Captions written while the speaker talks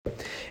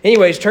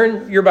Anyways,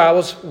 turn your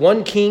Bibles,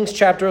 1 Kings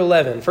chapter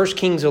 11, 1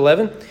 Kings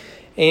 11.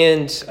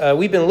 And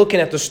we've been looking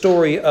at the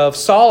story of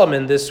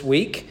Solomon this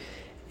week.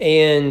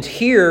 And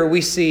here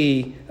we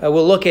see,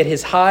 we'll look at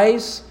his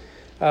highs,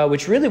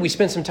 which really we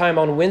spent some time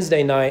on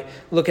Wednesday night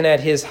looking at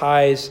his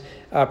highs,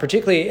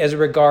 particularly as it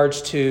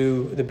regards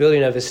to the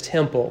building of his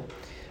temple.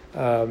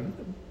 But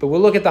we'll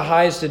look at the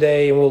highs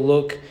today, and we'll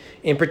look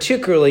in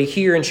particularly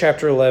here in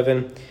chapter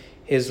 11,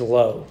 his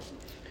low.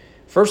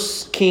 1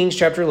 Kings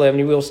chapter 11,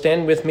 you will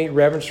stand with me,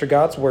 reverence for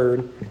God's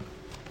word,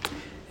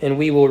 and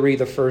we will read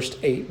the first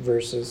 8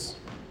 verses.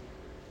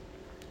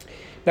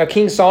 Now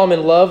King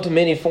Solomon loved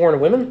many foreign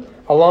women,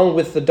 along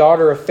with the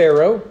daughter of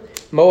Pharaoh,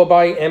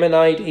 Moabite,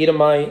 Ammonite,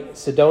 Edomite,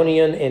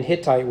 Sidonian, and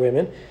Hittite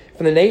women,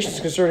 from the nations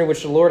concerning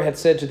which the Lord had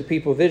said to the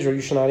people of Israel,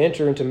 you shall not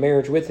enter into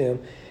marriage with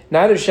them,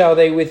 neither shall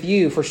they with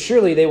you, for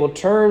surely they will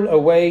turn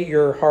away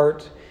your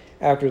heart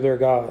after their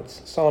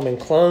gods. Solomon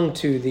clung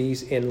to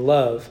these in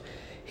love.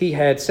 He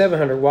had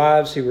 700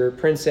 wives who were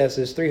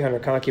princesses,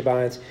 300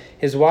 concubines.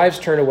 His wives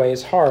turned away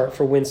his heart,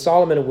 for when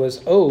Solomon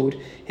was old,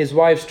 his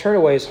wives turned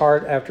away his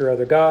heart after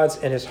other gods,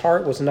 and his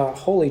heart was not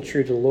wholly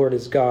true to the Lord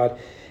his God,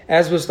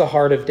 as was the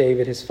heart of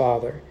David his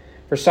father.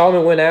 For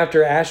Solomon went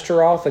after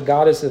Ashtaroth, the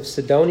goddess of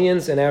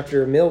Sidonians, and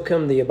after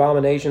Milcom, the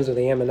abominations of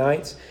the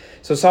Ammonites.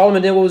 So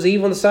Solomon did what was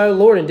evil in the sight of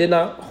the Lord, and did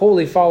not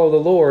wholly follow the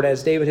Lord,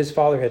 as David his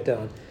father had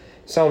done.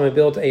 Solomon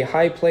built a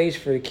high place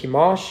for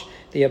Chemosh,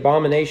 the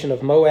abomination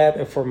of Moab,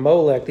 and for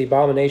Molech, the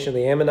abomination of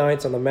the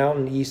Ammonites on the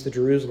mountain east of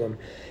Jerusalem.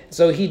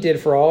 So he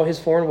did for all his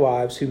foreign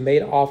wives who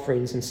made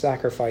offerings and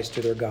sacrificed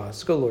to their gods.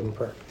 Let's go, Lord, in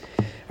prayer.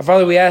 Our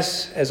Father, we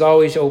ask, as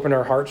always, to open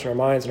our hearts and our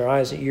minds and our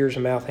eyes and ears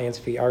and mouth, hands,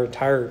 feet, our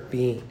entire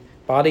being,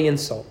 body and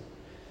soul,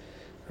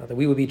 that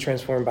we would be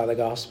transformed by the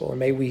gospel. And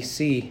may we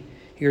see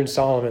here in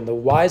Solomon the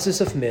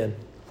wisest of men,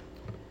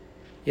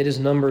 yet is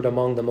numbered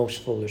among the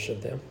most foolish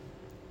of them.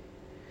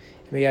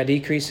 May I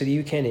decrease so that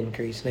you can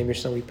increase. In the name of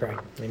your Son we pray.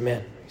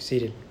 Amen. Be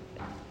seated.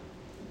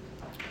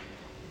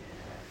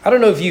 I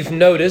don't know if you've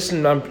noticed,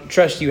 and I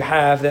trust you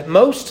have, that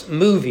most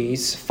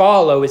movies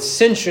follow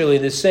essentially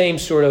the same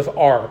sort of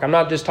arc. I'm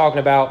not just talking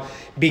about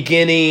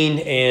beginning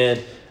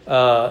and,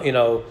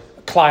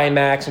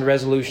 climax and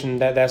resolution,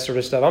 that sort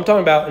of stuff. I'm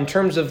talking about in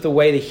terms of the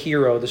way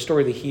the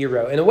story of the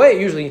hero. And the way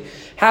it usually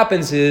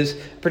happens is,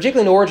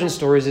 particularly in origin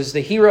stories, is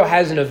the hero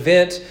has an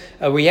event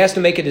where he has to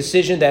make a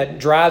decision that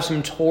drives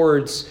him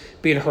towards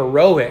being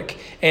heroic.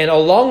 And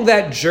along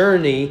that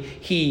journey,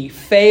 he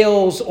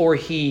fails or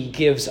he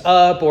gives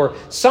up or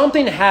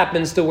something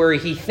happens to where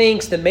he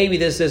thinks that maybe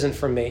this isn't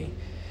for me.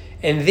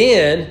 And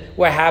then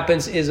what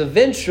happens is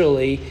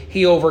eventually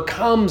he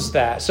overcomes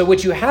that. So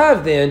what you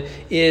have then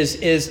is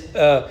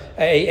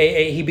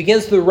he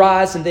begins to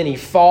rise and then he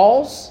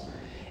falls.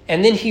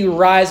 And then he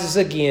rises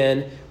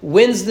again,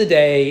 wins the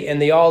day,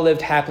 and they all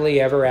lived happily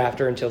ever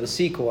after until the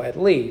sequel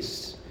at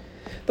least.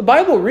 The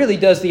Bible really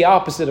does the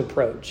opposite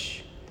approach.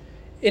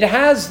 It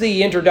has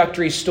the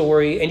introductory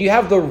story and you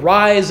have the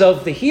rise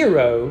of the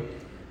hero,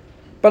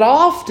 but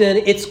often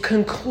its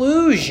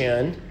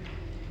conclusion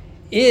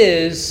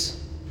is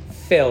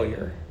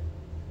failure.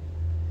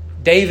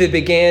 David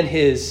began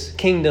his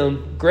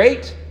kingdom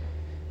great,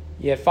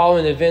 yet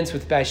following events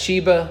with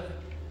Bathsheba,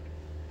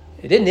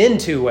 it didn't end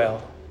too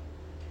well.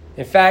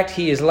 In fact,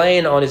 he is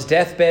laying on his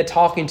deathbed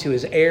talking to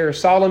his heir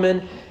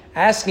Solomon,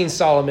 asking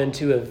Solomon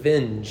to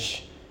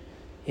avenge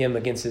him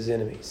against his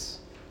enemies.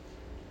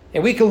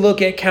 And we could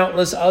look at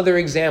countless other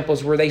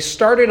examples where they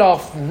started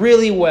off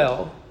really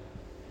well,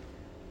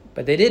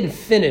 but they didn't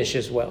finish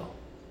as well.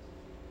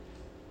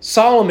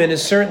 Solomon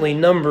is certainly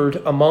numbered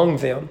among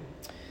them.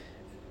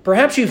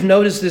 Perhaps you've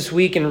noticed this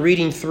week in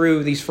reading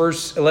through these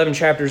first 11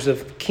 chapters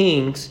of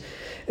Kings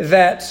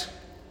that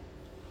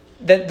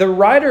the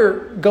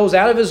writer goes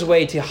out of his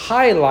way to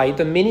highlight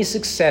the many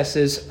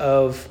successes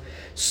of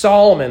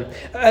Solomon.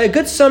 A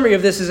good summary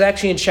of this is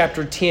actually in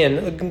chapter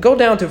 10. Go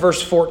down to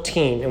verse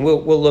 14 and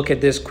we'll look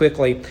at this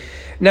quickly.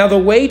 Now the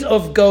weight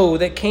of gold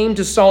that came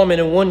to Solomon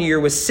in 1 year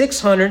was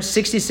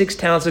 666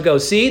 talents of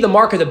gold. See, the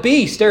mark of the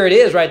beast, there it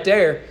is right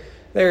there.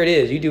 There it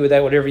is. You do with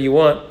that whatever you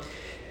want.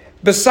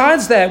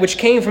 Besides that which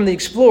came from the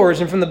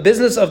explorers and from the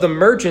business of the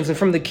merchants and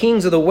from the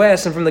kings of the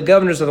west and from the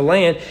governors of the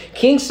land,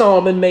 King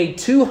Solomon made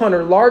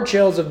 200 large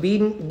shells of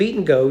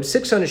beaten gold.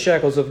 600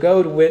 shekels of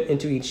gold went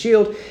into each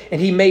shield,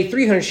 and he made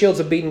 300 shields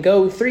of beaten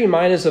gold. 3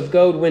 minas of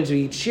gold went into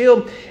each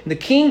shield. And the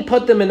king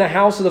put them in the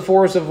house of the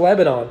forest of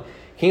Lebanon.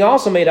 King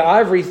also made an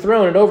ivory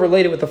throne and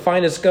overlaid it with the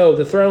finest gold.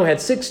 The throne had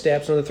 6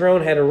 steps, and the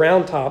throne had a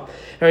round top.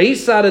 And on each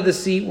side of the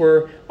seat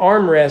were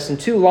armrests, and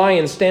 2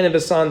 lions standing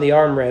beside the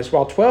armrests,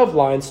 while 12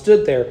 lions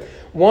stood there,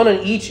 one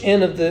on each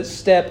end of the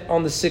step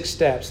on the 6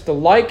 steps. The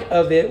like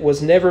of it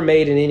was never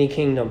made in any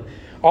kingdom.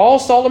 All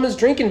Solomon's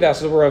drinking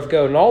vessels were of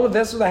gold, and all the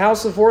vessels of the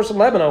house of the forest of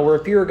Lebanon were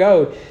of pure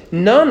gold.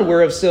 None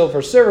were of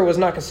silver. Silver was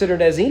not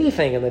considered as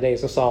anything in the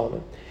days of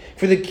Solomon.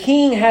 For the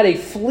king had a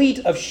fleet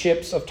of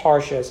ships of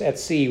Tarshish at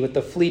sea with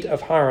the fleet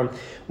of Hiram.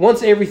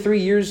 Once every 3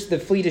 years, the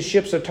fleet of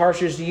ships of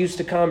Tarshish used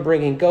to come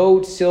bringing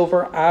gold,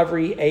 silver,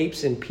 ivory,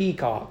 apes, and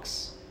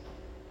peacocks.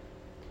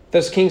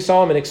 Thus King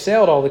Solomon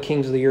excelled all the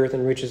kings of the earth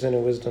in riches and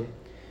in wisdom.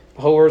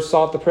 The whole earth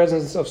sought the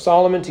presence of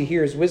Solomon to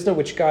hear his wisdom,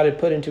 which God had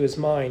put into his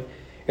mind.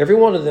 Every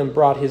one of them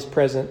brought his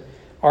present,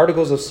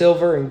 articles of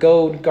silver and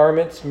gold,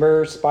 garments,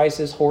 myrrh,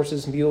 spices,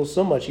 horses, mules,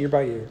 so much year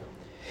by year.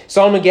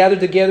 Solomon gathered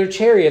together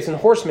chariots and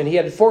horsemen. He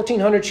had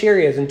 1,400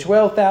 chariots and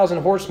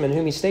 12,000 horsemen,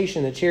 whom he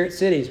stationed in the chariot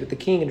cities with the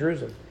king in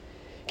Jerusalem.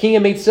 King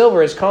had made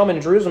silver as common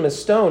in Jerusalem as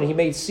stone. He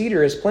made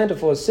cedar as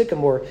plentiful as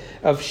sycamore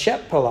of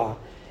Shephelah.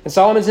 And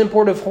Solomon's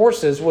import of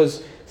horses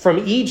was from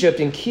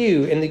Egypt and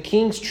Kew, and the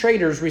king's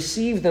traders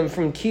received them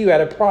from Kew at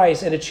a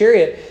price, and a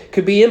chariot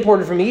could be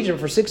imported from Egypt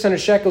for 600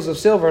 shekels of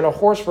silver and a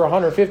horse for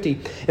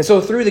 150. And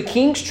so through the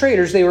king's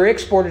traders, they were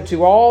exported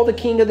to all the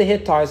king of the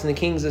Hittites and the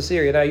kings of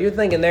Syria. Now you're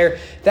thinking there,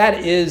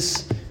 that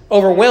is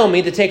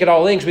overwhelming to take it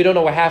all in because we don't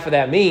know what half of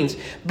that means.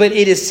 But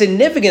it is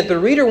significant. The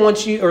reader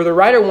wants you, or the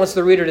writer wants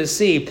the reader to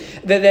see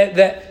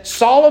that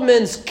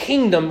Solomon's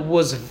kingdom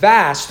was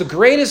vast, the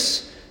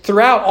greatest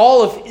throughout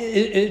all of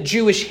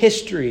Jewish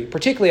history,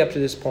 particularly up to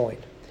this point.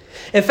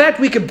 In fact,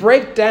 we could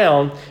break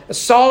down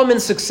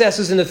Solomon's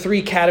successes into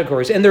three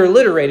categories, and they're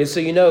alliterated so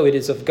you know it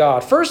is of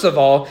God. First of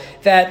all,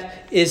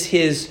 that is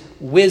his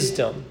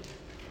wisdom,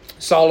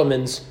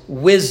 Solomon's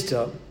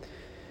wisdom.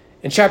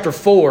 In chapter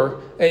 4,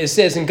 it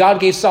says, "And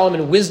God gave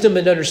Solomon wisdom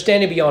and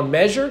understanding beyond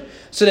measure,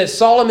 so that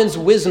Solomon's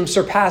wisdom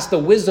surpassed the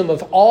wisdom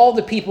of all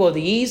the people of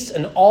the East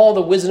and all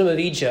the wisdom of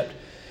Egypt.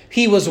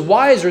 He was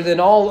wiser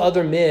than all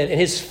other men, and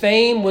his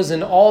fame was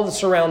in all the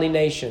surrounding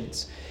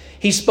nations.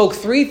 He spoke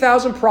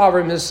 3,000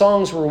 proverbs, and his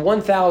songs were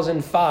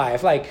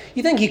 1,005. Like,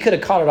 you think he could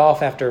have caught it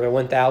off after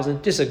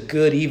 1,000? Just a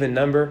good, even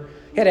number.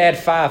 He had to add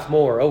 5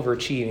 more,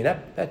 overachieving.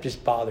 That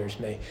just bothers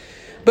me.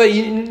 But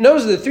you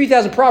notice the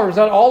 3,000 proverbs,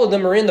 not all of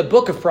them are in the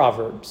book of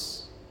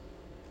Proverbs.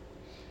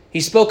 He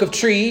spoke of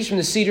trees, from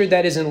the cedar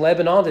that is in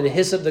Lebanon to the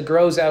hyssop that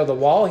grows out of the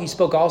wall. He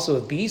spoke also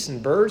of beasts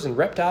and birds and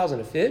reptiles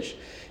and of fish.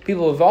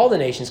 People of all the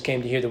nations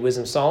came to hear the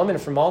wisdom of Solomon,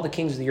 and from all the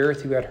kings of the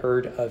earth who had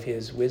heard of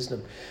his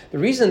wisdom." The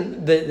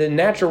reason the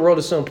natural world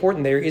is so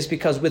important there is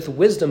because with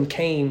wisdom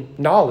came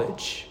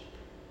knowledge.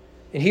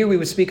 And here we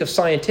would speak of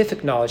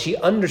scientific knowledge. He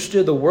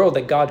understood the world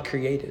that God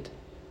created.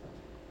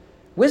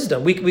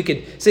 Wisdom. We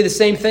could say the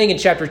same thing in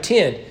chapter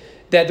 10,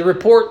 that the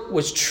report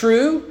was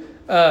true.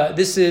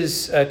 This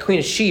is Queen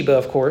of Sheba,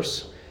 of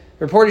course.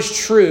 The report is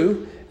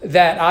true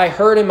that I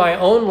heard in my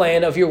own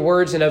land of your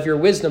words and of your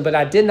wisdom, but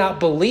I did not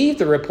believe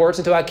the reports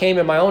until I came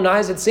and my own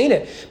eyes had seen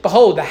it.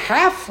 Behold, the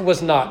half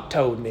was not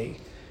told me.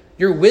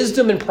 Your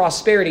wisdom and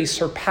prosperity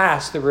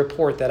surpassed the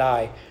report that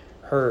I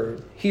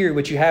heard. Here,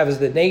 what you have is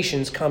the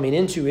nations coming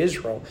into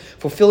Israel,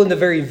 fulfilling the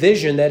very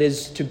vision that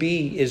is to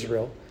be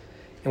Israel.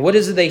 And what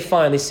is it they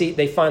find?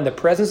 They find the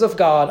presence of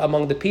God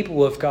among the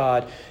people of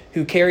God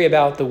who carry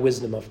about the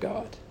wisdom of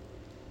God.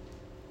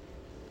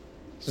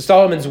 So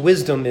Solomon's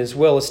wisdom is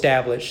well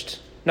established.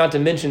 Not to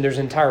mention there's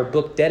an entire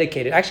book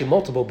dedicated, actually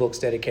multiple books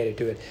dedicated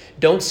to it.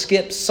 Don't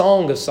skip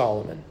Song of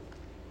Solomon.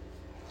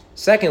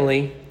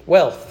 Secondly,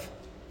 wealth.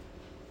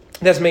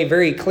 That's made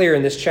very clear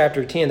in this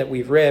chapter 10 that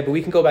we've read, but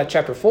we can go back to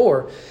chapter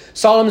 4.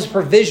 Solomon's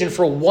provision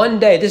for one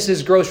day, this is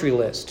his grocery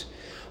list,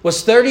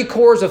 was 30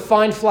 cores of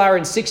fine flour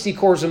and 60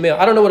 cores of meal.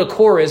 I don't know what a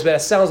core is, but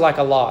it sounds like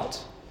a lot.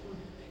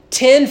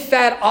 10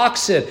 fat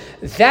oxen,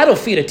 that'll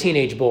feed a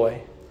teenage boy.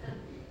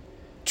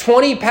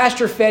 20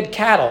 pasture-fed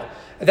cattle.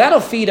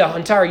 That'll feed an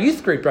entire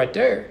youth group right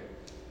there.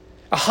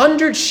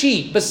 100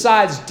 sheep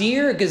besides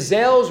deer,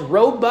 gazelles,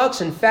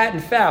 roebucks, and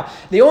fattened fowl.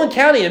 The only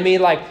county to me,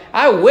 like,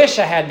 I wish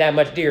I had that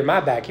much deer in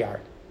my backyard.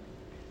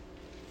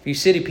 For you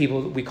city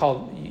people,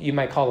 you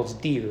might call those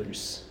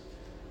deers.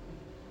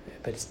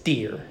 But it's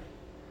deer.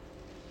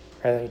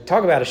 Right?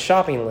 Talk about a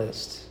shopping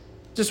list.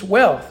 Just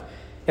wealth.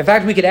 In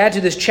fact, we could add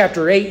to this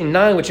chapter 8 and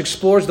 9, which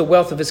explores the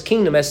wealth of his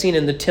kingdom as seen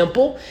in the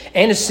temple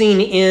and as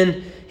seen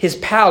in his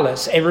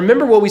palace. And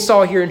remember what we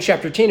saw here in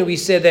chapter 10. We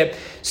said that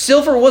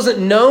silver wasn't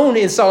known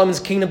in Solomon's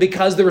kingdom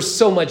because there was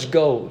so much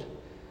gold.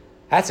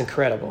 That's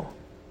incredible.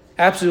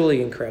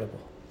 Absolutely incredible.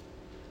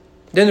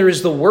 Then there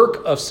is the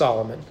work of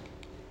Solomon.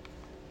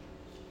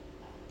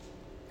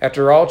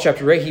 After all,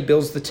 chapter 8, he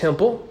builds the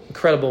temple.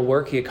 Incredible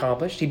work he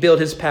accomplished. He built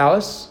his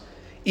palace,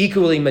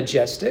 equally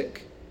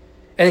majestic.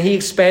 And he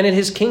expanded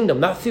his kingdom,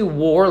 not through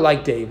war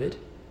like David,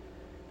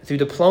 but through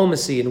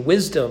diplomacy and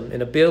wisdom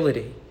and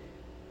ability.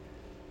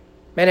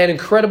 Man had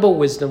incredible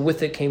wisdom.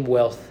 With it came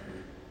wealth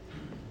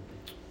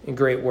and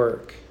great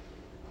work.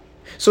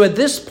 So at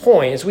this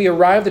point, as we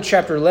arrive at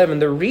chapter 11,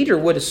 the reader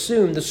would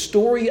assume the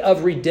story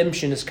of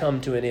redemption has come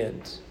to an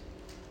end.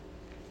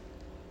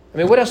 I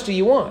mean, what else do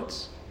you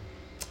want?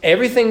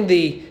 Everything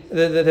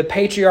the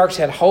patriarchs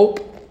had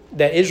hoped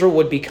that Israel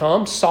would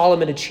become,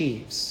 Solomon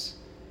achieves.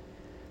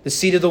 The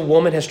seed of the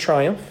woman has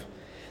triumphed.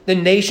 The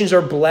nations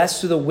are blessed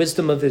through the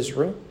wisdom of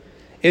Israel.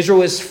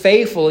 Israel is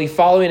faithfully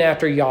following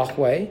after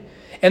Yahweh.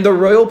 And the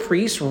royal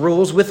priest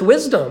rules with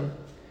wisdom.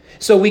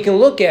 So we can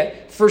look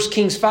at 1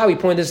 Kings 5. We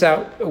pointed this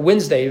out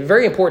Wednesday. A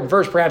very important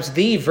verse, perhaps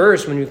the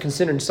verse when you're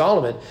considering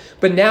Solomon.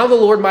 But now the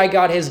Lord my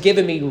God has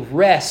given me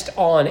rest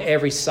on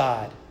every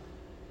side.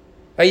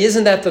 Right?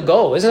 Isn't that the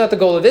goal? Isn't that the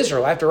goal of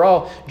Israel? After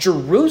all,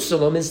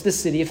 Jerusalem is the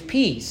city of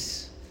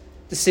peace,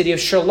 the city of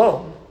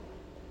shalom.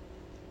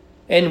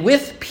 And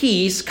with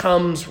peace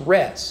comes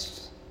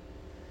rest.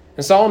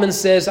 And Solomon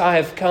says, I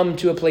have come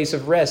to a place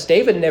of rest.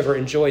 David never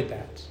enjoyed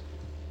that,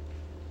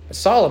 but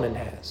Solomon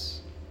has.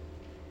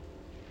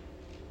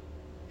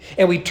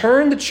 And we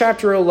turn to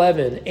chapter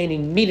 11, and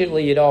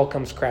immediately it all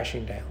comes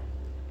crashing down.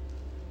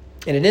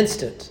 In an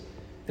instant,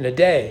 in a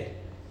day,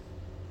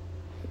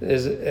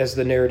 as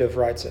the narrative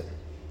writes it.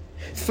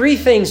 3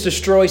 things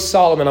destroy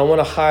Solomon I want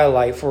to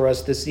highlight for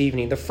us this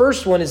evening. The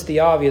first one is the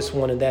obvious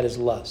one, and that is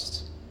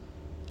lust.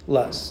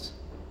 Lust.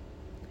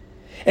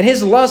 And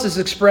his lust is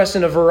expressed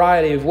in a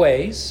variety of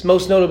ways.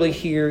 Most notably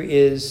here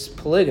is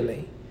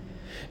polygamy.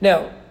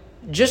 Now,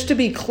 just to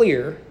be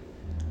clear,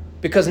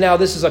 because now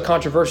this is a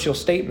controversial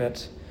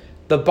statement,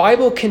 the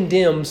Bible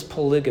condemns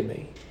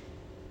polygamy.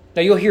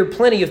 Now, you'll hear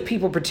plenty of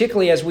people,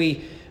 particularly as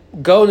we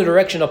go in the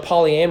direction of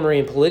polyamory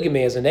and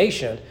polygamy as a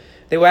nation,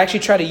 they will actually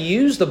try to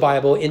use the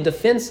Bible in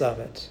defense of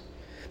it.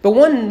 But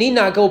one need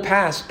not go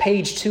past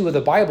page 2 of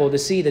the Bible to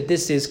see that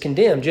this is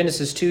condemned.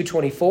 Genesis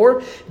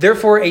 2:24,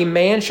 therefore a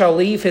man shall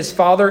leave his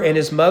father and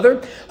his mother,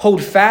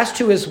 hold fast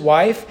to his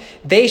wife,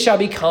 they shall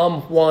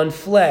become one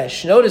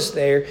flesh. Notice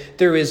there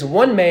is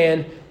one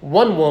man,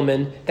 one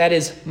woman, that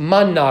is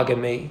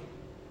monogamy.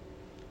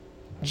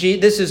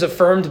 This is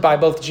affirmed by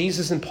both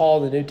Jesus and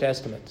Paul in the New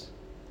Testament.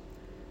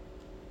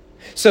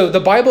 So the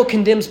Bible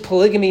condemns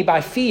polygamy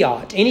by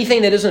fiat.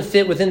 Anything that doesn't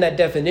fit within that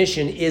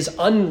definition is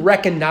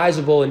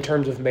unrecognizable in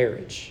terms of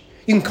marriage.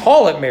 You can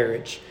call it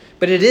marriage,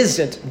 but it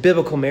isn't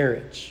biblical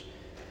marriage.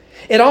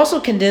 It also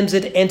condemns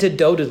it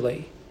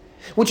antidotedly.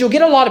 What you'll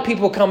get a lot of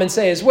people come and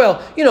say is,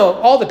 well,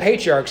 all the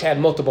patriarchs had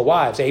multiple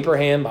wives.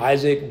 Abraham,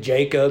 Isaac,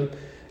 Jacob,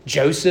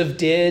 Joseph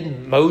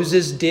did,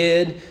 Moses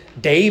did,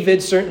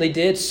 David certainly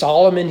did,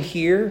 Solomon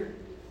here.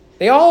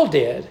 They all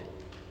did.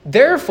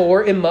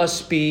 Therefore, it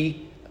must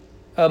be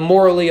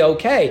morally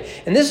okay.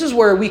 And this is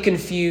where we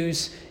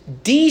confuse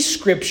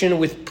description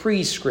with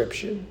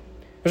prescription.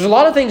 There's a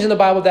lot of things in the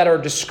Bible that are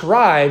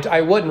described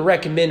I wouldn't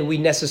recommend we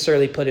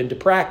necessarily put into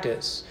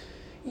practice.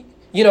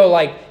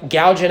 Like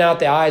gouging out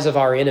the eyes of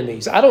our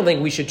enemies. I don't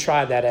think we should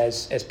try that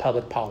as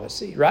public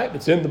policy, right?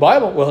 It's in the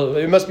Bible. Well,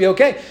 it must be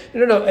okay.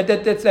 No.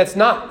 That's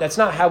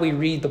not how we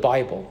read the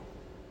Bible.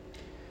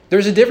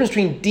 There's a difference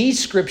between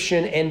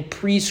description and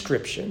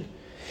prescription.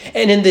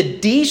 And in the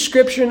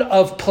description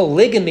of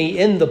polygamy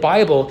in the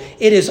Bible,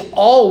 it is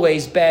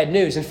always bad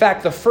news. In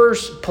fact, the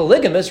first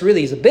polygamist,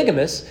 really is a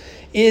bigamist,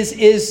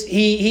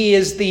 he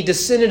is the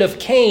descendant of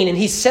Cain, and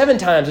he's 7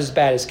 times as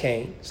bad as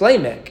Cain. It's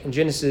Lamech in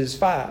Genesis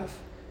 5.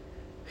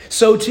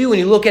 So too, when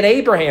you look at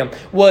Abraham,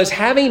 was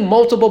having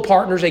multiple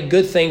partners a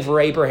good thing for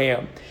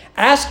Abraham?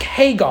 Ask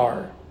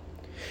Hagar.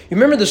 You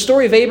remember the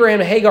story of Abraham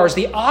and Hagar is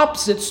the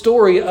opposite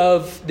story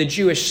of the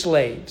Jewish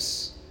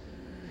slaves.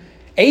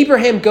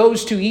 Abraham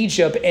goes to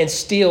Egypt and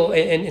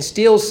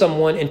steals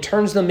someone and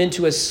turns them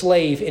into a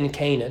slave in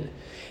Canaan.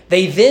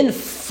 They then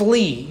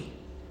flee.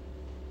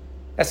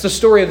 That's the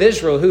story of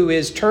Israel, who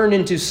is turned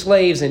into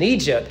slaves in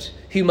Egypt,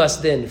 who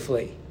must then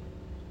flee.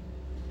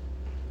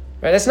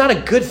 Right? That's not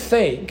a good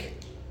thing.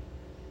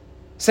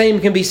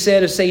 Same can be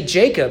said of, say,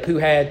 Jacob, who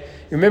had,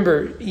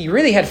 remember, he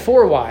really had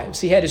 4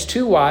 wives. He had his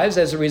 2 wives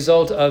as a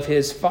result of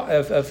his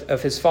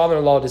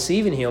father-in-law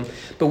deceiving him.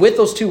 But with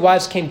those 2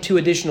 wives came 2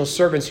 additional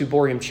servants who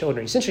bore him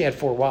children. He essentially had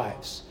 4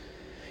 wives.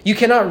 You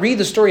cannot read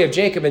the story of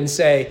Jacob and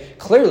say,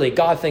 clearly,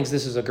 God thinks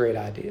this is a great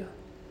idea.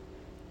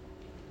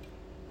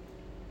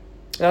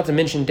 Not to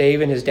mention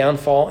David and his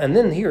downfall. And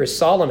then here is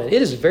Solomon.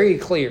 It is very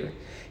clear.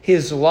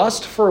 His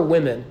lust for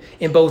women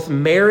in both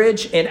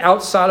marriage and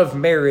outside of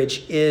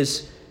marriage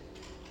is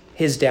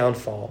his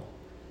downfall.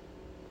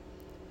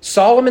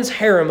 Solomon's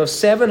harem of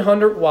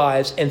 700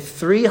 wives and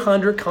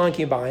 300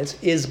 concubines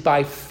is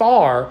by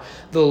far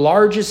the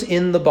largest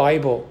in the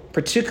Bible,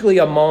 particularly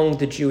among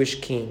the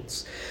Jewish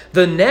kings.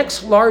 The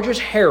next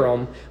largest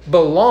harem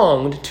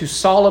belonged to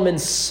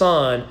Solomon's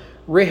son,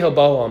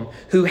 Rehoboam,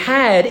 who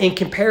had, in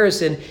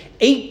comparison,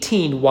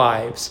 18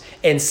 wives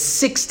and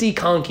 60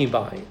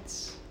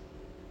 concubines.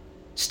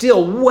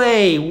 Still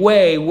way,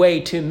 way, way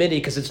too many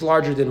because it's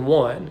larger than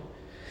one,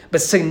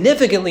 but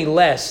significantly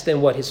less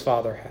than what his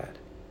father had.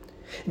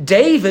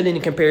 David, in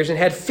comparison,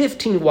 had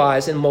 15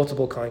 wives and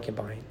multiple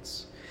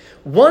concubines.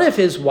 One of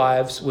his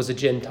wives was a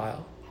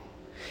Gentile.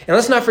 And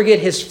let's not forget,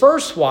 his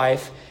first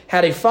wife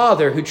had a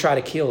father who tried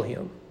to kill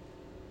him.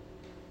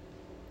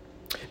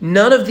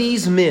 None of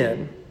these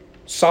men,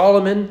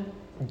 Solomon,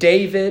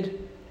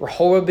 David,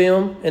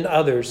 Rehoboam, and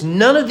others,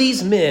 none of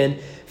these men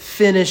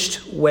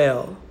finished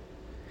well.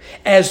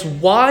 As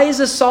wise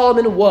as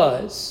Solomon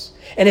was,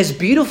 and as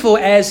beautiful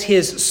as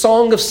his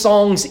Song of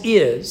Songs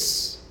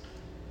is,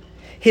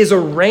 his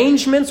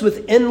arrangements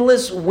with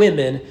endless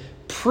women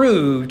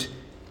proved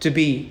to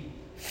be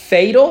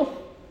fatal,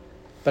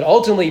 but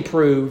ultimately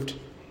proved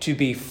to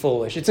be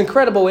foolish. It's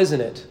incredible,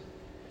 isn't it?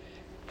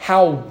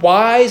 How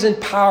wise and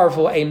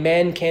powerful a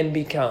man can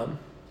become.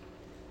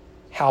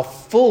 How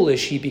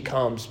foolish he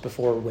becomes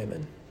before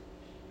women.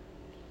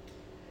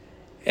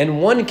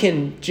 And one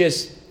can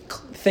just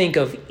think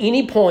of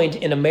any point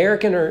in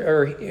American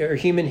or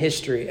human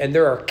history, and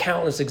there are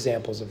countless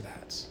examples of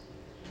that.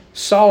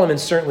 Solomon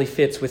certainly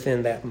fits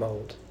within that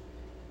mold.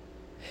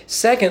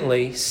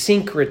 Secondly,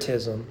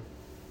 syncretism.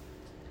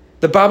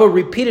 The Bible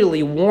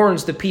repeatedly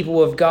warns the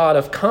people of God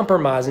of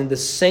compromising the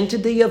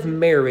sanctity of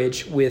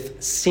marriage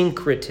with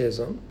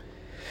syncretism.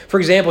 For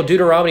example,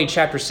 Deuteronomy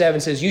chapter 7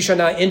 says, "You shall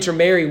not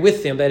intermarry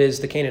with them," that is,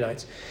 the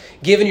Canaanites,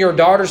 "giving your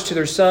daughters to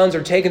their sons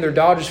or taking their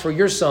daughters for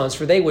your sons,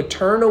 for they would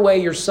turn away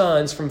your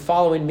sons from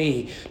following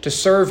me to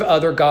serve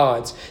other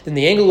gods. Then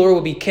the anger of the Lord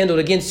will be kindled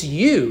against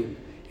you,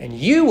 and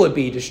you would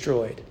be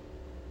destroyed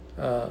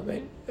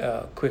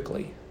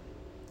quickly."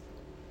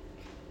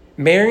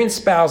 Marrying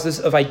spouses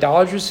of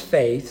idolatrous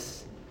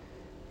faith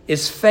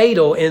is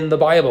fatal in the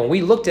Bible.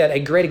 We looked at a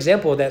great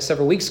example of that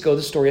several weeks ago,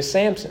 the story of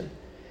Samson.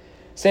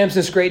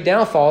 Samson's great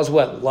downfall is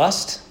what?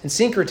 Lust and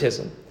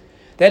syncretism.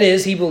 That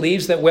is, he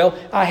believes that, well,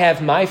 I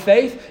have my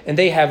faith and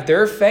they have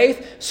their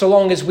faith. So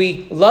long as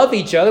we love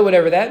each other,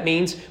 whatever that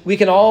means, we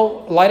can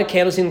all light a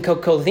candle, sing the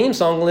Coca-Cola theme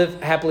song, and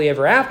live happily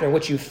ever after. And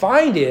what you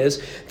find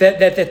is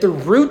that the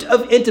root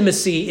of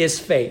intimacy is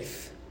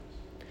faith.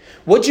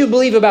 What you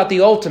believe about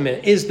the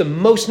ultimate is the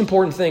most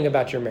important thing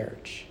about your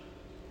marriage.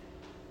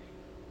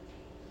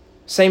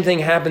 Same thing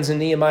happens in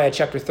Nehemiah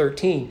chapter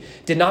 13.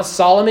 Did not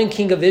Solomon,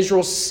 king of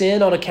Israel,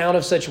 sin on account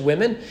of such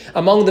women?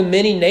 Among the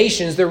many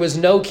nations, there was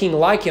no king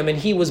like him, and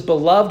he was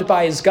beloved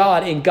by his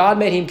God, and God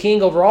made him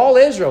king over all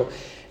Israel.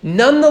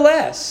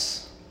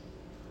 Nonetheless,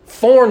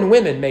 foreign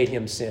women made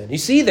him sin. You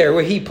see there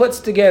where he puts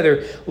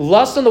together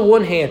lust on the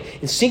one hand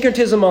and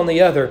syncretism on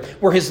the other,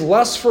 where his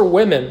lust for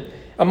women,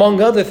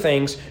 among other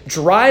things,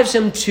 drives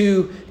him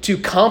to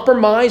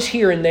compromise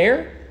here and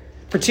there,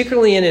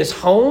 particularly in his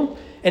home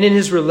and in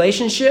his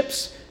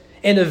relationships.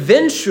 And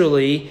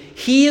eventually,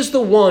 he is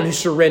the one who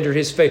surrendered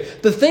his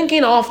faith. The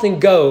thinking often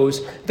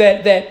goes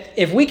that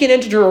if we can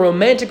enter into a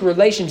romantic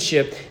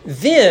relationship,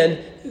 then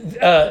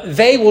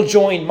they will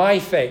join my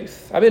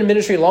faith. I've been in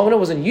ministry long enough,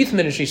 was in youth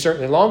ministry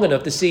certainly long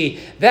enough to see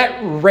that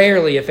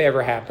rarely, if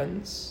ever,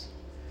 happens.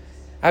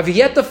 I've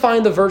yet to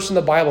find the verse in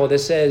the Bible that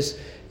says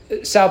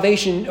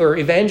salvation or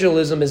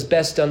evangelism is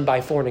best done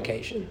by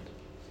fornication.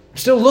 I'm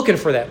still looking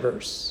for that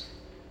verse.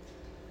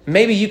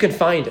 Maybe you can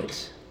find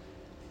it,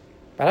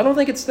 but I don't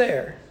think it's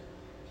there.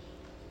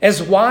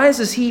 As wise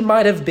as he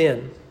might have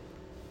been,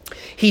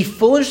 he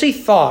foolishly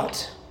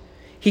thought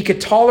he could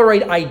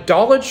tolerate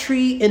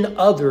idolatry in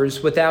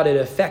others without it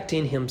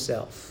affecting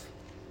himself.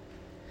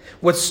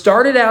 What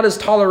started out as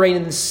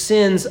tolerating the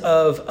sins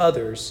of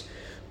others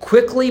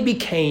quickly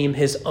became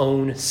his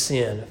own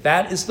sin.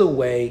 That is the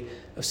way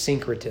of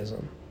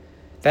syncretism.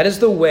 That is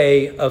the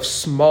way of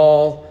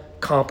small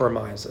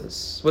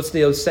compromises. What's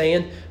the old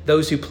saying?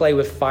 Those who play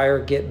with fire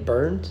get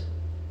burned.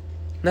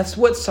 And that's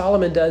what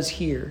Solomon does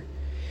here.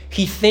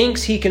 He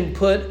thinks he can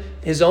put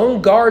his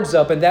own guards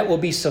up and that will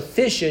be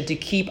sufficient to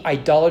keep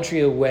idolatry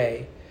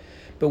away.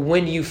 But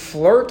when you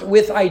flirt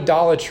with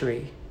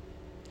idolatry,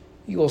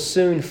 you will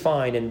soon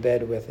find in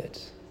bed with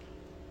it.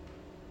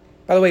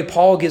 By the way,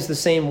 Paul gives the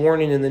same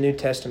warning in the New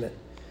Testament.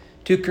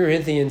 2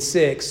 Corinthians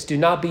 6, do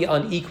not be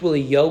unequally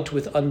yoked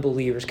with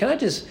unbelievers. Can I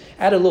just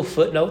add a little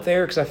footnote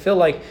there? Because I feel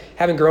like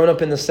having grown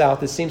up in the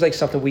South, it seems like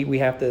something we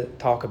have to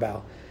talk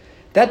about.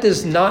 That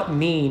does not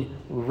mean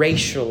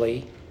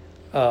racially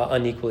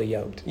unequally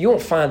yoked. You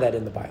won't find that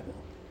in the Bible.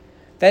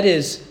 That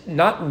is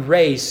not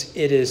race,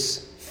 it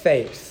is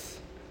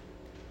faith.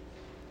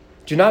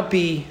 Do not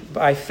be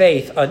by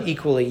faith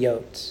unequally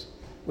yoked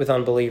with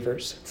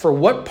unbelievers. For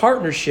what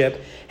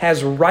partnership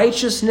has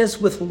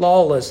righteousness with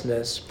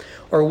lawlessness,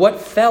 or what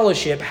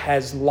fellowship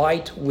has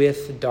light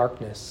with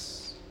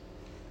darkness?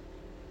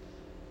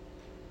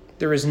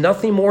 There is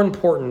nothing more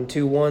important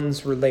to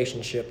one's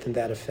relationship than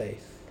that of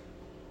faith.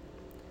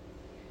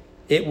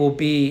 It will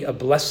be a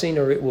blessing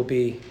or it will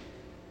be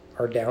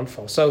our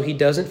downfall. So he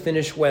doesn't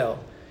finish well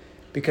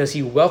because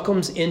he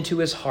welcomes into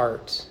his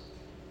heart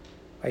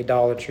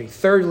idolatry.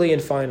 Thirdly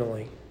and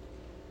finally,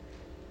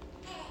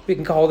 we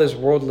can call this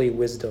worldly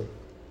wisdom.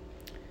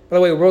 By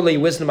the way, worldly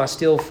wisdom I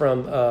steal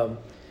from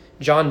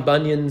John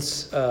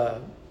Bunyan's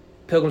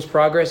Pilgrim's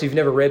Progress. If you've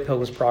never read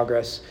Pilgrim's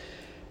Progress,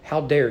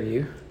 how dare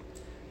you?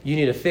 You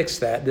need to fix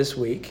that this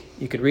week.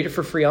 You could read it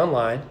for free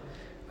online.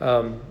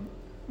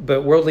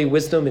 But worldly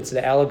wisdom, it's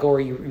the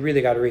allegory. You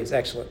really got to read it. It's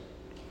excellent.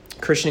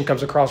 Christian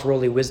comes across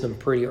worldly wisdom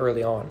pretty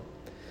early on.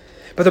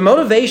 But the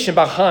motivation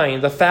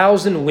behind the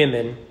 1,000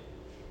 women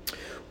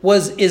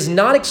is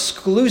not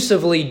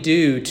exclusively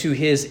due to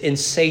his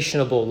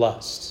insatiable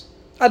lust.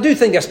 I do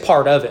think that's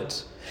part of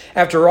it.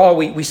 After all,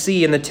 we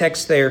see in the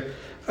text there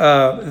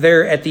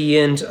at the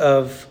end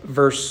of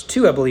verse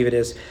 2, I believe it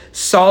is,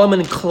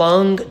 Solomon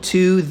clung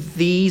to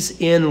these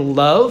in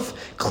love.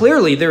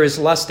 Clearly, there is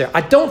lust there.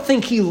 I don't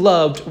think he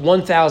loved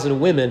 1,000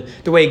 women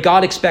the way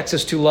God expects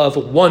us to love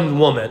one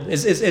woman.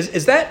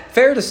 Is that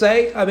fair to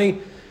say? I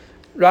mean,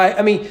 right?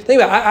 I mean,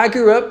 think about it. I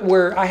grew up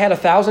where I had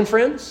 1,000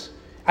 friends.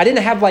 I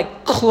didn't have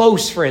like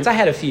close friends. I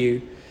had a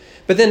few.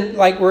 But then,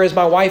 like, whereas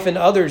my wife and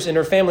others in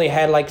her family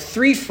had like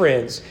 3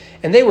 friends,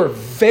 and they were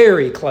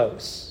very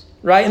close,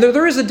 right? And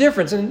there is a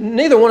difference, and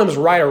neither one of them is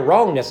right or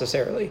wrong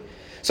necessarily.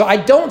 So I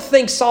don't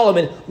think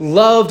Solomon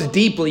loved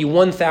deeply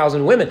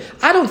 1,000 women.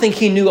 I don't think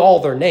he knew all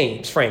their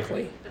names,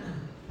 frankly.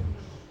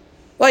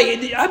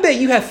 Like, I bet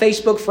you have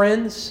Facebook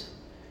friends.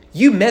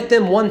 You met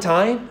them one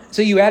time,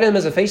 so you added them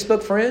as a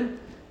Facebook friend.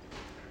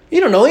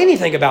 You don't know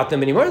anything about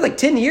them anymore. Like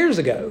 10 years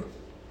ago.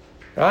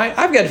 Right?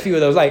 I've got a few of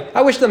those. Like,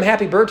 I wish them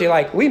happy birthday.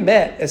 Like, we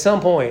met at some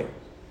point.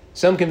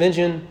 Some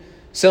convention,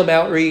 some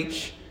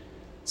outreach,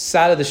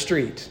 side of the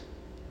street.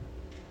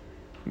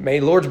 May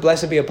the Lord's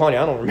blessing be upon you.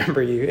 I don't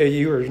remember you.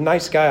 You were a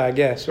nice guy, I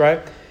guess,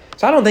 right?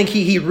 So I don't think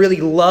he really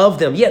loved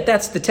them. Yet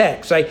that's the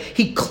text, right?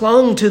 He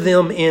clung to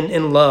them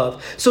in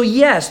love. So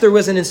yes, there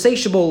was an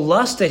insatiable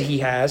lust that he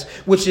has,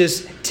 which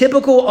is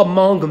typical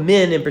among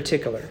men in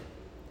particular.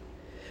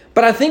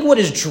 But I think what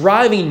is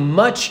driving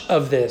much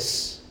of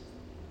this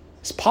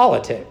is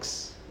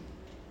politics.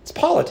 It's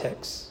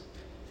politics.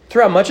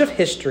 Throughout much of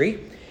history,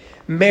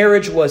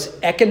 marriage was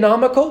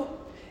economical,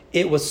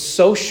 it was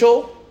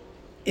social,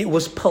 it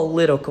was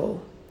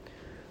political.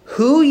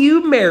 Who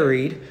you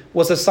married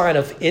was a sign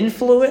of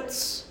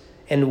influence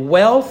and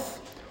wealth,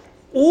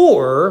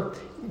 or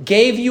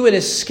gave you an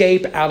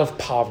escape out of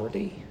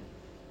poverty.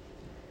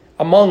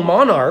 Among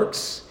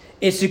monarchs,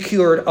 it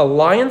secured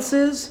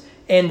alliances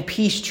and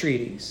peace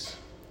treaties.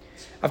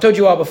 I've told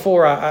you all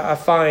before, I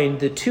find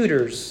the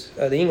Tudors,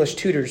 the English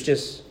Tudors,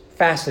 just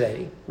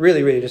fascinating.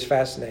 Really, really just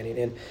fascinating.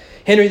 And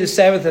Henry the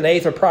Seventh and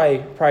Eighth are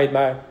probably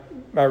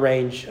my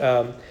range.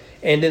 And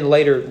then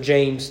later,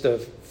 James the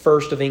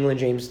First of England,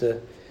 James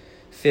the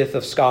Fifth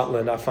of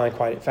Scotland, I find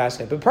quite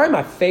fascinating. But probably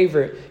my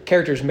favorite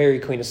character is Mary,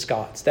 Queen of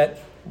Scots. That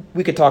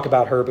we could talk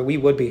about her, but we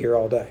would be here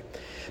all day.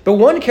 But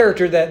one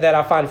character that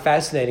I find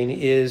fascinating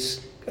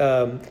is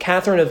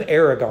Catherine of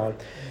Aragon,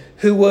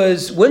 who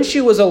was, when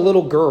she was a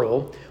little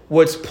girl,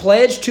 was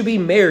pledged to be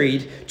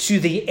married to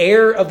the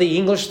heir of the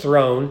English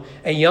throne,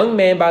 a young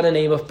man by the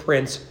name of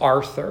Prince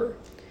Arthur.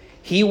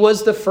 He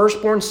was the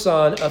firstborn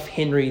son of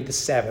Henry the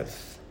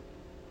Seventh.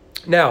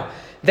 Now,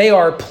 they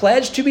are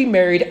pledged to be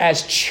married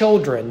as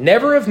children,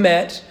 never have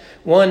met.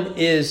 One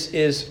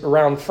is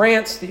around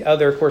France, the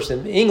other, of course,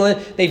 in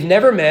England. They've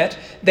never met.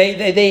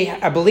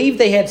 I believe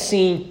they had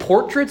seen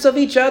portraits of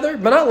each other,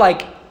 but not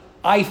like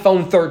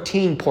iPhone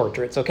 13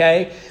 portraits,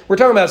 okay? We're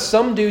talking about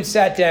some dude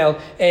sat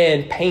down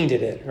and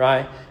painted it,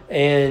 right?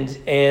 And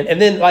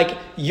then, like,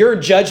 your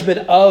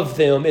judgment of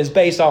them is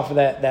based off of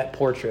that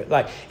portrait.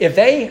 Like, if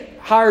they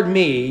hired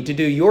me to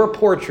do your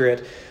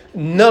portrait,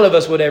 none of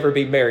us would ever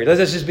be married.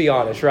 Let's just be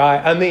honest, right?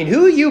 I mean,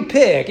 who you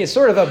pick is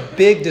sort of a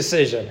big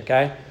decision,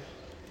 okay?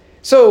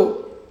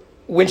 So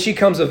when she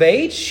comes of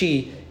age,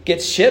 she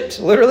gets shipped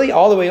literally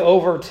all the way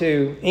over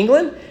to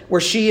England,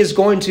 where she is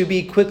going to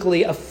be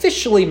quickly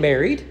officially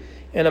married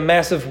in a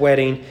massive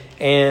wedding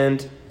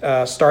and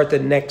start the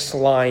next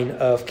line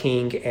of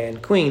king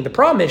and queen. The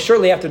problem is,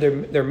 shortly after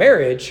their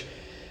marriage,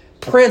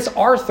 Prince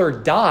Arthur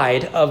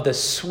died of the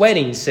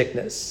sweating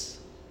sickness.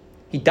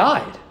 He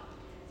died.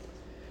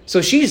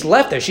 So she's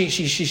left there.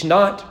 She's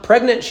not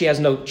pregnant. She has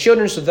no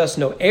children, so thus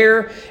no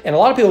heir. And a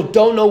lot of people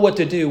don't know what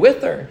to do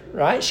with her,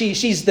 right?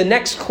 She's the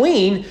next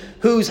queen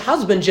whose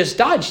husband just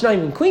died. She's not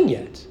even queen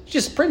yet. She's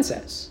just a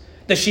princess.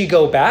 Does she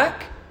go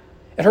back?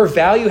 And her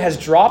value has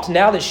dropped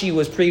now that she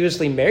was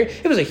previously married.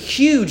 It was a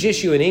huge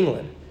issue in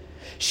England.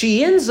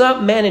 She ends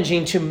up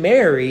managing to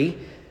marry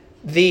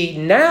the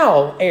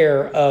now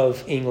heir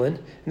of England,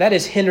 and that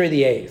is Henry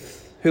VIII,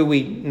 who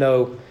we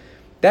know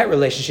that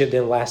relationship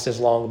didn't last as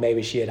long as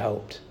maybe she had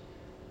hoped.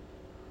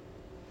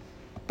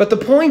 But the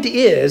point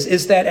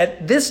is that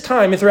at this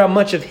time and throughout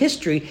much of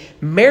history,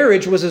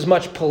 marriage was as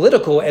much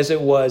political as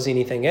it was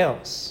anything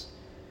else.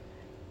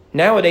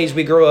 Nowadays,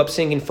 we grow up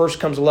singing, first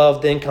comes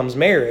love, then comes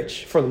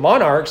marriage for the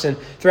monarchs. And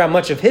throughout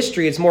much of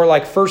history, it's more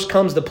like first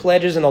comes the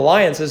pledges and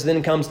alliances,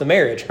 then comes the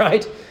marriage,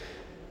 right?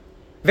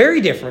 Very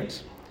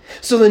different.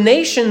 So the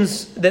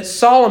nations that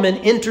Solomon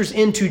enters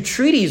into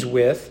treaties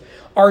with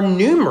are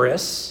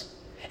numerous.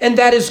 And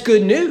that is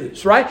good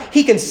news, right?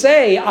 He can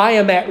say, I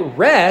am at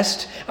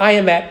rest, I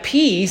am at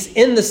peace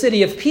in the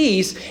city of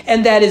peace,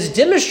 and that is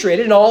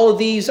demonstrated in all of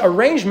these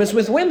arrangements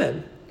with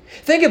women.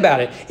 Think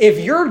about it. If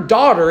your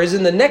daughter is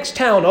in the next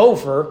town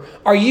over,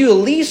 are you at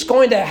least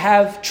going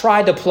to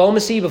try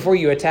diplomacy before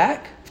you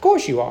attack? Of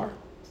course you are.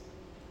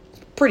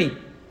 Pretty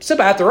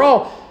simple. After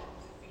all,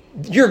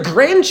 your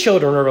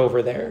grandchildren are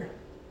over there.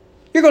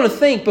 You're going to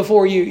think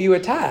before you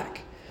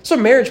attack. So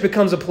marriage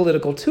becomes a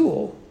political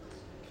tool.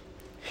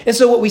 And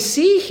so what we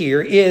see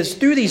here is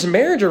through these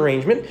marriage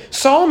arrangements,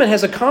 Solomon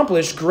has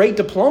accomplished great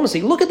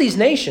diplomacy. Look at these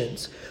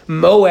nations.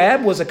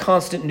 Moab was a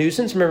constant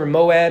nuisance. Remember,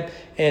 Moab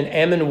and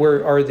Ammon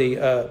are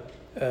the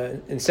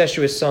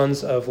incestuous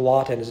sons of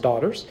Lot and his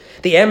daughters.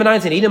 The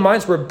Ammonites and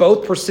Edomites were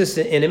both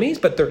persistent enemies,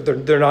 but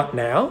they're not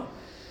now.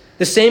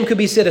 The same could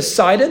be said of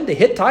Sidon, the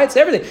Hittites,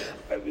 everything.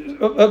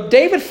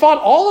 David fought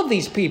all of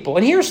these people.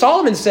 And here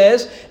Solomon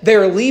says,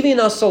 they're leaving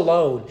us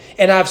alone.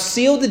 And I've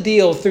sealed the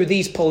deal through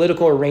these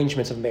political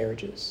arrangements of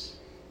marriages.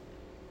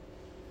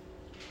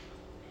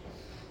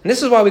 And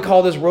this is why we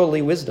call this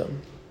worldly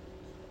wisdom.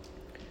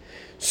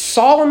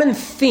 Solomon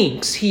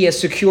thinks he has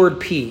secured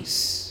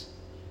peace,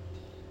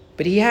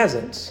 but he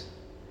hasn't.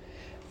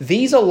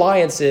 These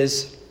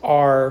alliances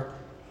are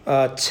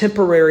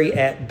temporary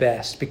at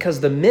best, because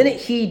the minute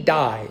he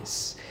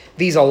dies,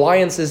 these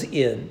alliances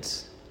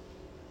end.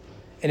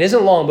 And it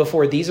isn't long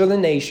before these are the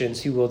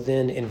nations who will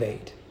then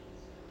invade.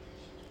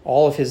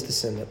 All of his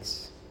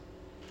descendants.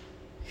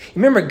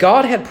 Remember,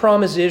 God had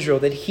promised Israel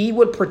that he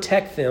would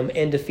protect them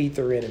and defeat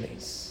their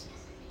enemies.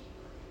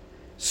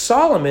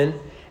 Solomon,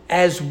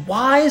 as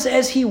wise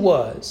as he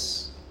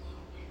was,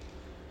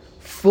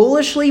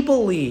 foolishly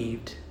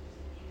believed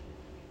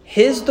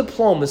his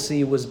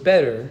diplomacy was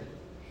better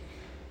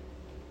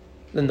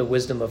than the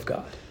wisdom of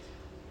God.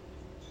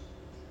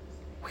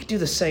 We do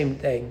the same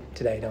thing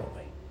today, don't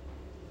we?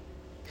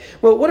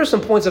 Well, what are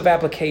some points of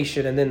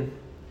application, and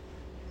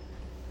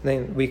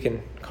then we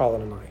can call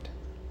it a night.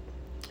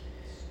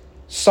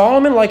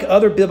 Solomon, like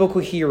other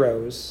biblical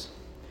heroes,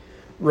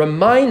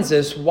 reminds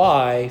us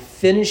why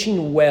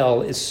finishing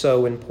well is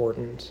so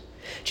important.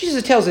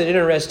 Jesus tells an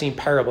interesting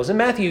parables. In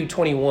Matthew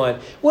 21,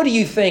 what do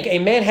you think? A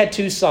man had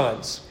 2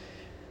 sons.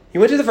 He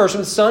went to the first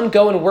one, son,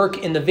 go and work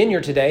in the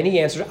vineyard today. And he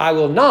answered, I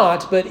will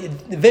not, but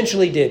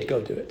eventually did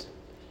go do it.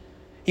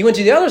 He went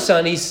to the other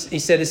son, he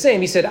said the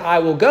same. He said, I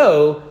will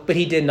go, but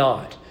he did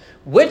not.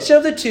 Which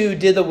of the 2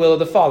 did the will of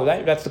the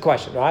Father? That's the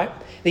question, right?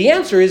 The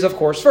answer is, of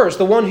course, first,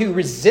 the one who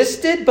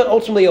resisted but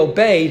ultimately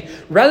obeyed,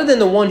 rather than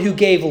the one who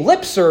gave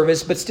lip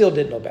service but still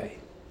didn't obey.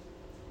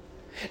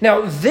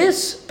 Now,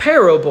 this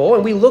parable,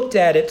 and we looked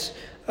at it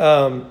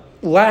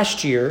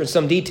last year in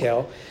some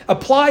detail,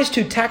 applies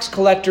to tax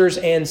collectors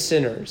and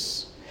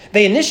sinners.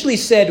 They initially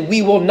said,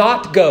 we will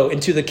not go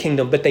into the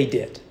kingdom, but they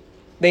did.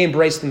 They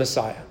embraced the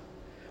Messiah.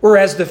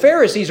 Whereas the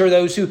Pharisees are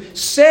those who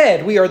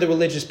said, we are the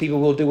religious people,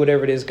 we'll do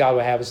whatever it is God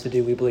will have us to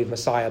do, we believe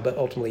Messiah, but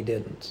ultimately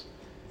didn't.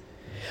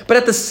 But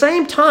at the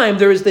same time,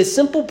 there is this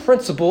simple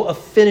principle of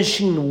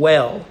finishing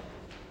well.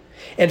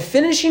 And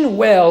finishing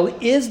well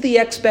is the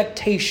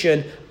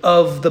expectation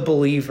of the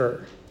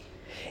believer.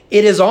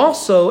 It is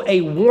also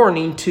a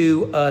warning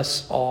to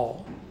us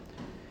all.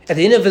 At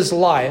the end of his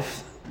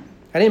life,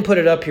 I didn't put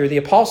it up here, the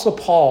Apostle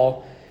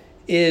Paul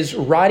is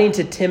writing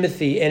to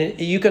Timothy, and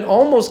you can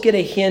almost get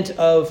a hint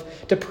of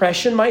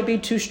depression might be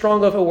too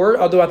strong of a word,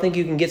 although I think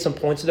you can get some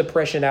points of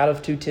depression out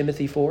of 2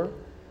 Timothy 4.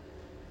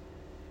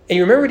 And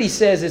you remember what he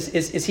says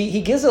is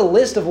he gives a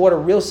list of what are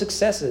real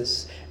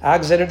successes.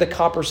 Alexander the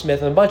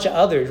coppersmith and a bunch of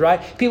others,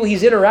 right? People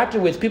he's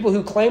interacted with, people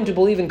who claim to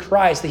believe in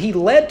Christ, that he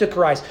led to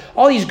Christ.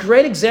 All these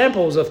great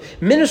examples of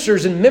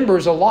ministers and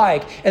members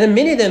alike. And then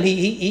many of them,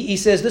 he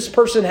says, this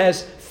person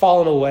has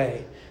fallen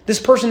away. This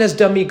person has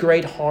done me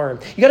great harm.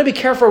 You got to be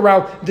careful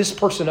around this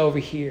person over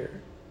here.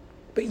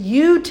 But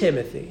you,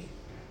 Timothy,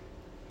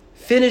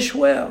 finish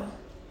well.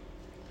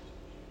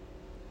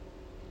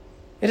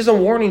 It is a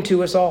warning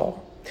to us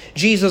all.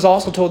 Jesus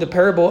also told the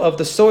parable of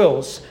the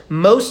soils.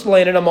 Most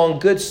landed among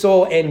good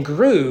soil and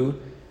grew,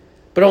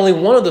 but only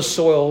one of the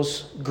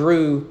soils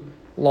grew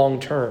long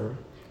term.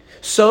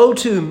 So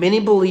too, many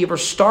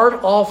believers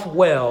start off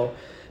well,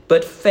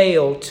 but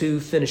fail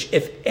to finish.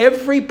 If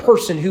every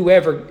person who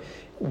ever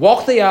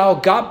walked the aisle,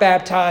 got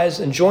baptized,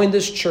 and joined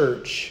this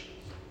church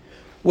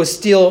was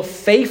still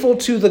faithful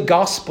to the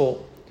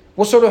gospel,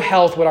 what sort of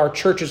health would our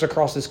churches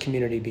across this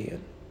community be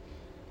in?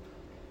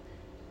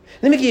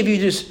 Let me give you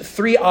just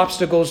 3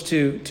 obstacles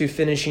to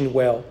finishing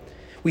well.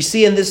 We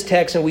see in this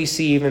text, and we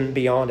see even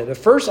beyond it. The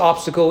first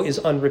obstacle is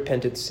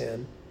unrepentant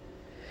sin.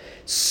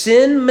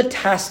 Sin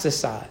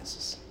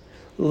metastasizes.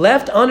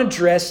 Left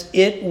unaddressed,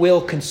 it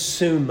will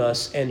consume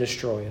us and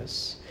destroy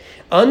us.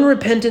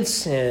 Unrepentant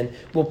sin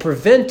will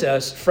prevent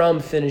us from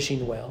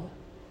finishing well.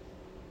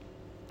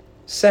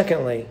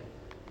 Secondly,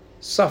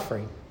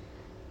 suffering.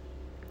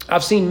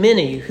 I've seen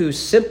many who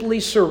simply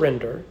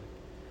surrender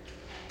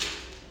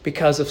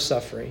because of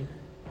suffering.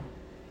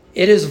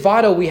 It is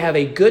vital we have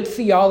a good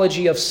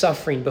theology of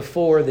suffering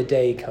before the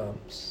day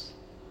comes.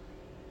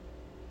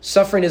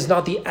 Suffering is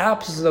not the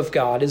absence of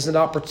God, it is an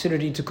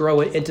opportunity to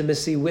grow in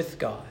intimacy with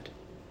God.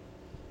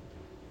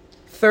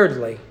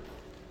 Thirdly,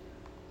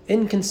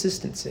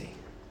 inconsistency.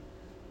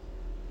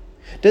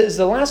 Does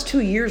the last 2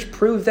 years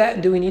prove that,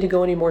 and do we need to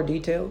go into more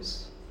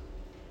details?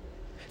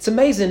 It's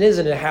amazing,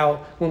 isn't it,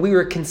 how when we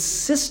were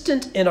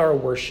consistent in our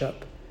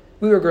worship,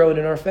 we were growing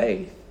in our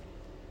faith.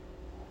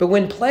 But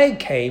when plague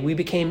came, we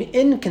became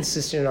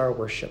inconsistent in our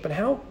worship, and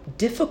how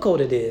difficult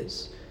it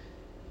is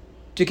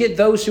to get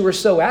those who were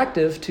so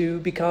active to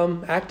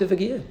become active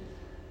again.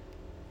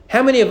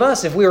 How many of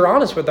us, if we were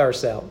honest with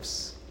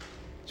ourselves,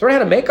 sort of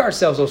had to make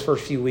ourselves those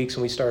first few weeks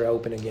when we started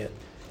open again?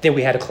 Then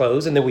we had to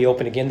close, and then we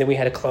open again, then we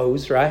had to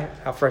close, right?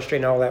 How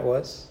frustrating all that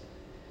was.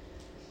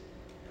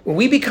 When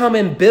we become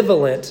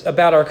ambivalent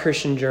about our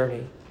Christian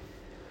journey,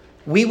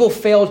 we will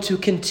fail to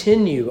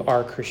continue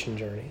our Christian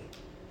journey.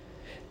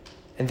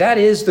 And that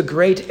is the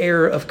great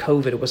error of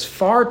COVID. It was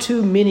far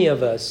too many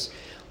of us.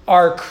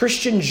 Our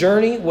Christian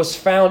journey was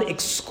found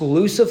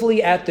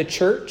exclusively at the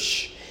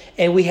church,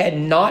 and we had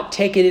not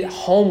taken it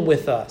home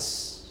with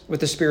us with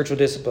the spiritual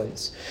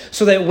disciplines,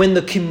 so that when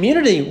the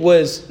community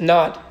was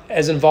not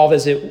as involved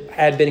as it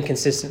had been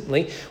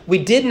consistently, we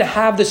didn't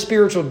have the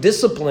spiritual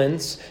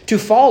disciplines to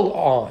fall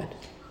on,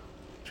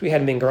 because we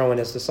hadn't been growing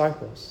as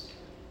disciples.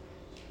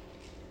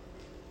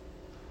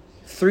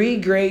 3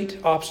 great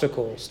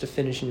obstacles to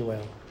finishing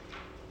well.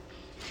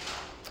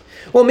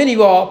 Well, many of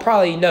you all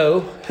probably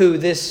know who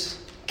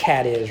this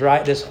cat is,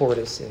 right? This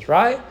tortoise is,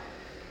 right?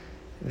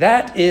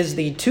 That is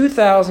the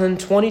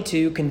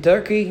 2022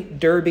 Kentucky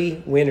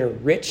Derby winner,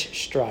 Rich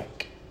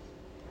Strike.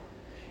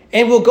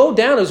 And will go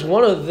down as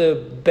one of the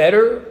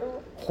better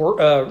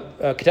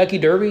Kentucky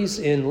Derbies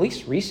in at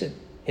least recent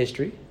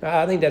history.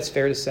 I think that's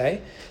fair to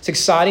say. It's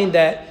exciting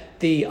that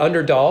the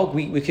underdog,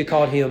 we could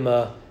call him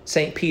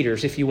St.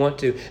 Peter's if you want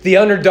to. The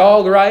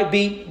underdog, right,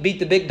 beat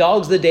the big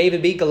dogs, the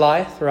David beat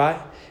Goliath, right?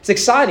 It's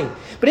exciting.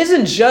 But it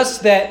isn't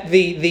just that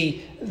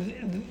the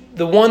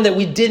one that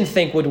we didn't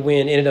think would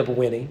win ended up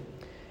winning.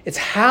 It's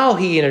how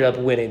he ended up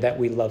winning that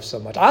we love so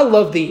much. I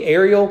love the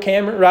aerial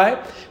camera, right?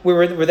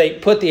 Where they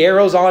put the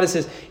arrows on. It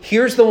says,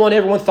 here's the one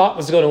everyone thought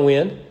was going to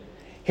win.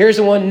 Here's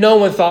the one no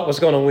one thought was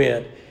going to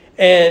win.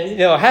 And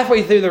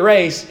halfway through the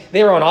race,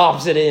 they were on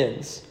opposite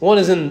ends. One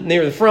is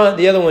near the front,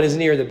 the other one is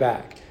near the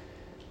back.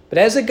 But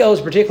as it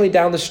goes, particularly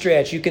down the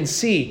stretch, you can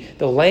see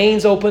the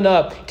lanes open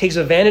up. He takes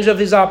advantage of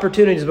his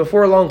opportunities.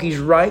 Before long, he's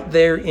right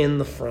there in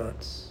the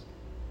front.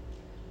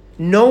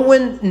 No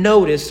one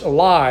noticed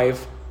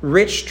live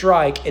Rich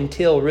Strike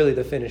until really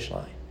the finish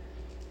line,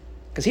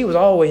 because he was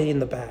all the way in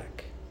the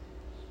back.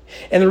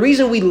 And the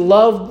reason we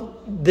love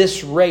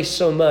this race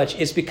so much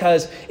is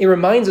because it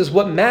reminds us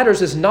what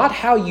matters is not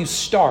how you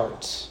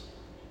start,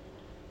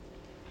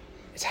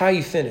 it's how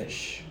you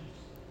finish.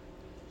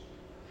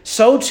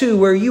 So too,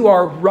 where you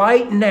are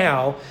right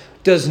now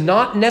does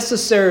not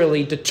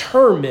necessarily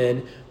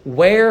determine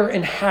where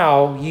and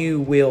how you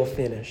will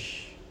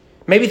finish.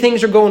 Maybe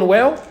things are going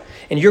well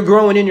and you're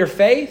growing in your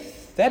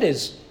faith. That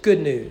is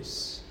good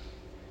news.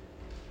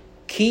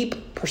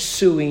 Keep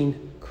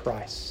pursuing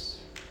Christ.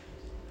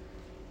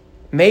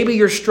 Maybe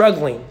you're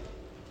struggling.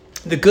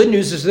 The good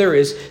news is there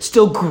is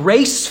still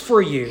grace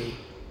for you.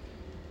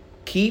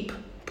 Keep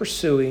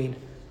pursuing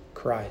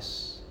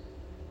Christ.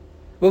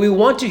 What we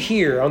want to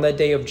hear on that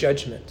day of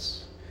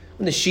judgment,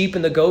 when the sheep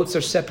and the goats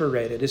are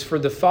separated, is for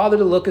the Father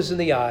to look us in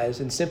the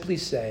eyes and simply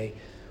say,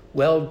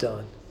 well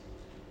done,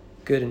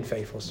 good and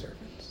faithful servant.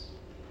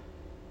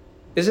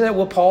 Isn't that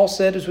what Paul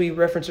said as we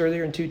referenced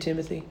earlier in 2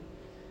 Timothy?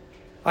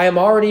 I am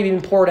already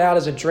being poured out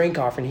as a drink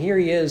offering. Here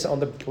he is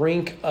on the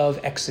brink of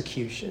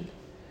execution.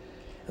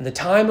 And the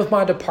time of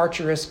my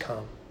departure has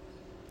come.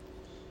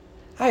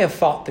 I have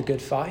fought the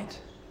good fight.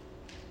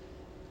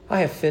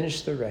 I have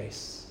finished the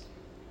race.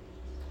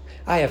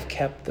 I have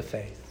kept the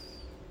faith.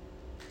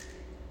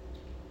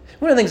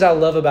 One of the things I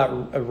love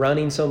about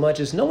running so much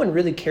is no one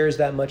really cares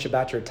that much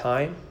about your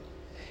time.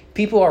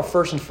 People are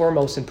first and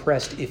foremost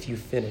impressed if you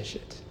finish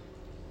it.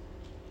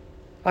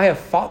 I have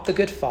fought the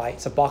good fight.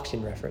 It's a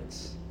boxing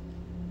reference.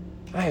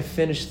 I have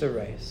finished the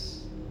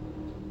race.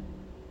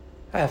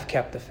 I have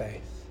kept the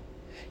faith.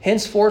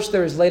 Henceforth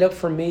there is laid up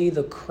for me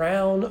the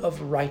crown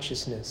of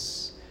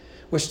righteousness,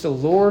 which the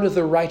Lord of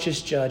the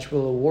righteous judge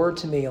will award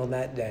to me on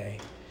that day.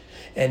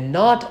 And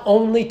not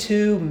only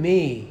to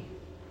me,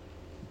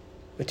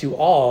 but to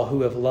all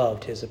who have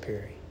loved his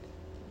appearing.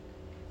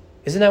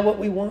 Isn't that what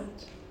we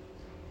want?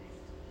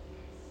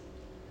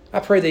 I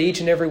pray that each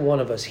and every one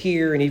of us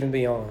here and even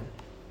beyond,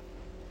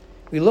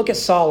 we look at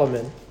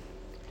Solomon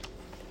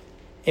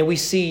and we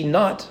see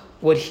not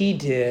what he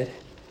did,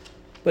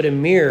 but a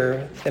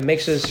mirror that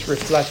makes us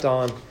reflect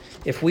on,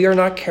 if we are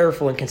not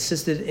careful and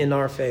consistent in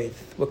our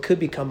faith, what could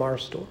become our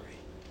story.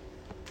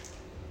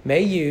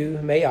 May you,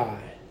 may I,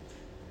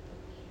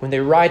 when they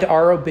write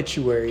our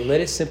obituary,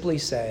 let it simply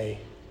say,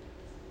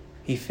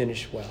 he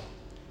finished well.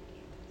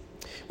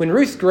 When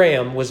Ruth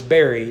Graham was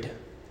buried,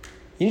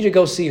 you need to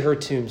go see her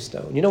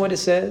tombstone. You know what it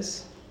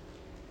says?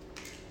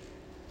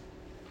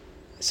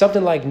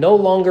 Something like no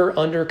longer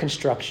under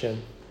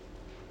construction.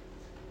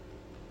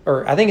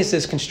 Or I think it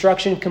says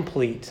construction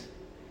complete.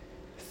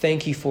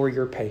 Thank you for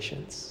your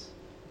patience.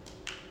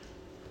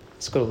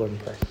 Let's go to the Lord in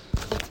prayer.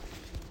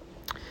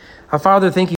 Our Father, thank you.